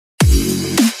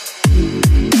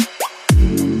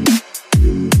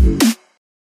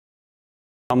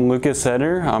I'm Lucas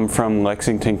Etter. I'm from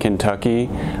Lexington, Kentucky.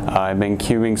 I've been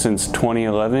cubing since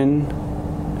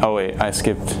 2011. Oh wait, I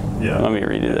skipped. Yeah. Let me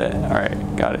redo that. All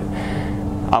right, got it.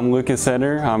 I'm Lucas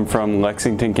Etter. I'm from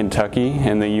Lexington, Kentucky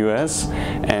in the US,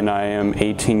 and I am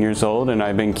 18 years old, and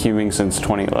I've been cubing since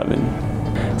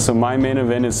 2011. So my main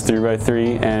event is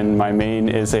 3x3, and my main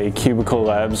is a Cubicle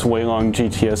Labs Waylong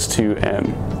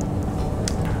GTS-2M.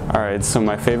 Alright, so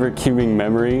my favorite cubing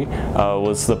memory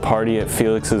was the party at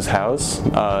Felix's house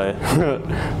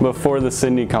before the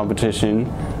Sydney competition,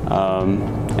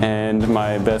 and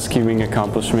my best cubing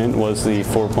accomplishment was the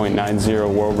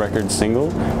 4.90 world record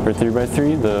single for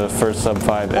 3x3, the first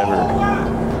sub-5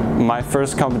 ever. My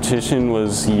first competition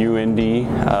was UND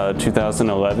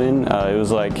 2011. It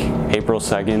was like April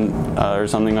 2nd or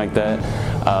something like that.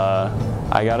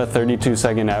 I got a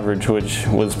 32-second average, which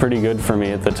was pretty good for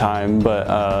me at the time, but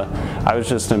I was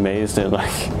just amazed at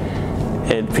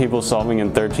people solving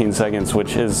in 13 seconds,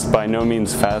 which is by no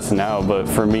means fast now, but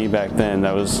for me back then,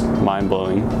 that was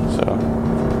mind-blowing,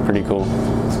 so pretty cool.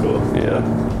 That's cool. Yeah.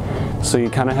 So you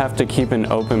kind of have to keep an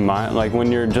open mind. Like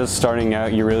when you're just starting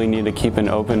out, you really need to keep an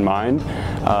open mind.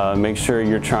 Make sure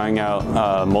you're trying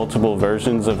out multiple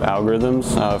versions of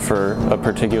algorithms for a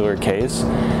particular case,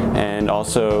 and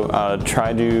also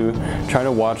try to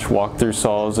watch walkthrough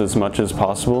solves as much as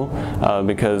possible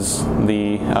because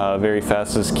the very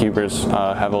fastest cubers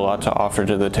have a lot to offer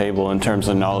to the table in terms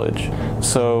of knowledge.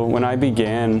 So when I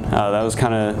began, that was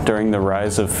kind of during the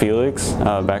rise of Felix,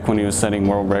 back when he was setting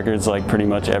world records like pretty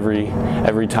much every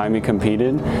time he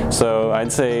competed. So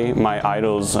I'd say my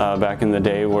idols back in the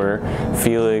day were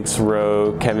Felix,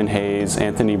 Rowe, Kevin Hayes,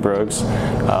 Anthony Brooks,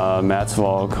 Mats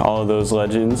Valk, all of those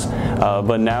legends.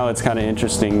 But now it's kind of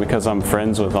interesting because I'm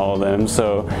friends with all of them.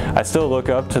 So I still look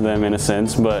up to them in a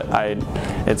sense, but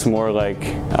it's more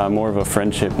like more of a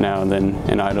friendship now than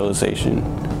an idolization.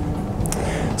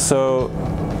 So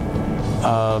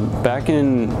back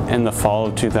in the fall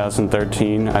of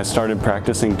 2013, I started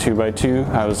practicing 2x2.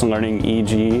 I was learning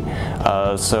EG,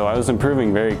 so I was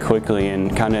improving very quickly,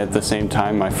 and kind of at the same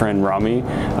time, my friend Rami,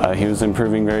 he was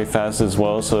improving very fast as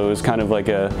well, so it was kind of like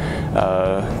a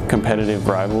competitive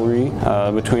rivalry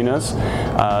between us.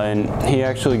 And he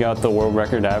actually got the world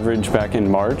record average back in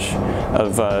March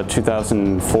of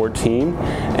 2014,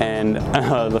 and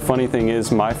the funny thing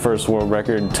is my first world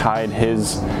record tied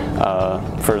his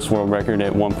first world record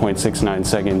at 1.69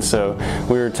 seconds, so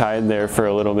we were tied there for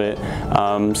a little bit.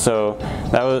 So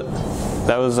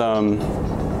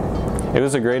it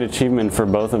was a great achievement for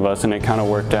both of us, and it kind of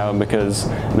worked out because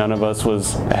none of us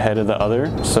was ahead of the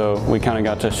other, so we kind of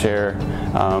got to share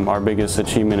our biggest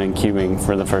achievement in cubing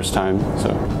for the first time.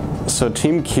 So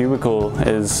Team Cubicle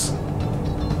is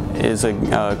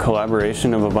a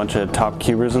collaboration of a bunch of top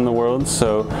cubers in the world.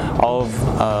 So all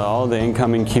of the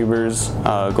incoming cubers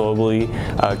globally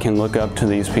can look up to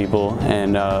these people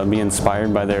and be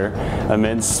inspired by their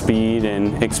immense speed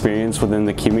and experience within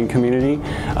the cubing community.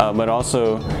 But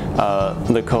also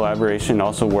the collaboration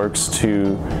also works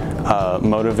to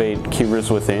motivate cubers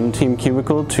within Team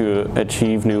Cubicle to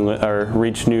achieve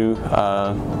reach new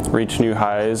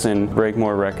highs and break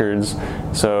more records.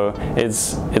 So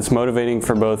it's motivating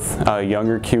for both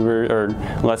younger cubers or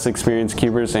less experienced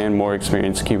cubers and more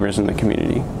experienced cubers in the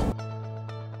community.